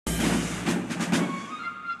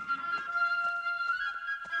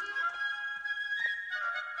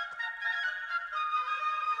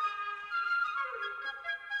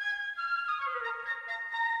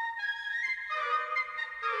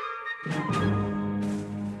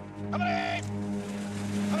Come in!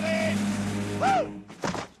 Come in! Woo!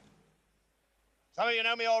 Some of you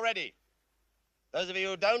know me already. Those of you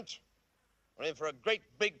who don't, are in for a great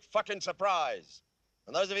big fucking surprise.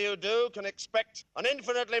 And those of you who do can expect an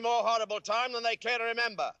infinitely more horrible time than they care to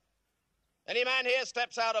remember. Any man here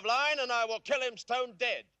steps out of line and I will kill him stone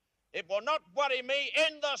dead. It will not worry me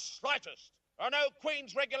in the slightest. There are no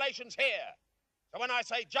Queen's regulations here. So when I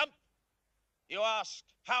say jump, you ask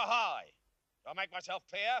how high. Do I make myself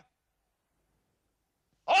clear?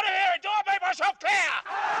 Order here, do I make myself clear?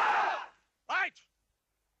 Right.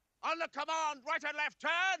 On the command, right and left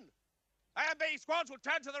turn. A and B squads will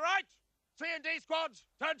turn to the right. C and D squads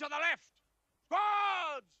turn to the left.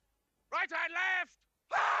 Squads! Right and left.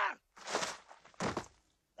 Ah!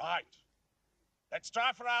 Right. Let's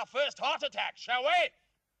try for our first heart attack, shall we?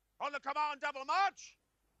 On the command double march,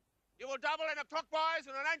 you will double in a clockwise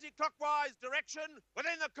and an anti-clockwise direction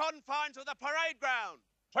within the confines of the parade ground.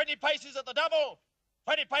 20 paces at the double,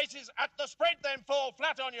 20 paces at the sprint, then fall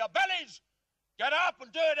flat on your bellies. Get up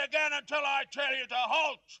and do it again until I tell you to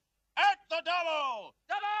halt. At the double!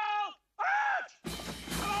 Double! Halt!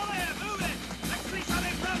 Come on there, move it! Let's see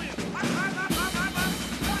something from you! Up, up, up, up, up, up!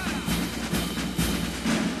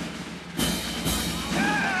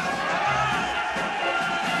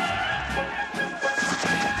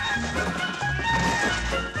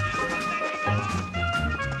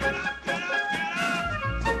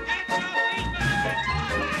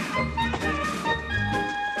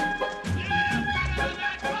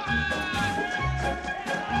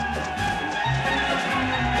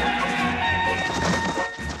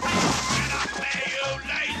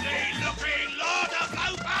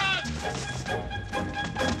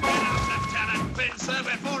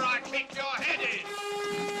 Before I kick your head in.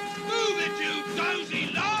 Move it, you dozy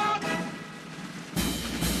lord!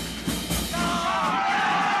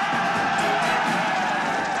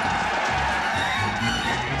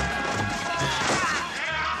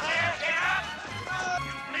 Get up!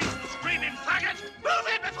 You bleeding, screaming faggot! Move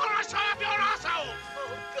it before I sew up your arsehole!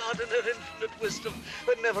 Oh, God in her infinite wisdom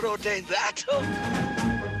had never ordained that. Oh.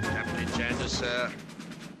 Captain Chander, sir.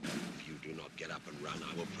 Get up and run.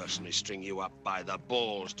 I will personally string you up by the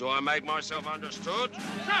balls. Do I make myself understood?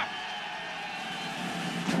 Sir!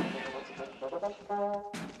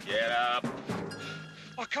 Get up.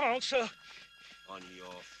 I can't, sir. On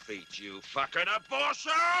your feet, you fucking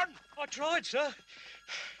abortion! I tried, sir.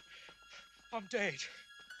 I'm dead.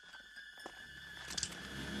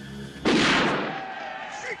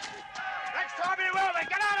 Next time you will, then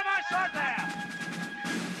get out of my sight there!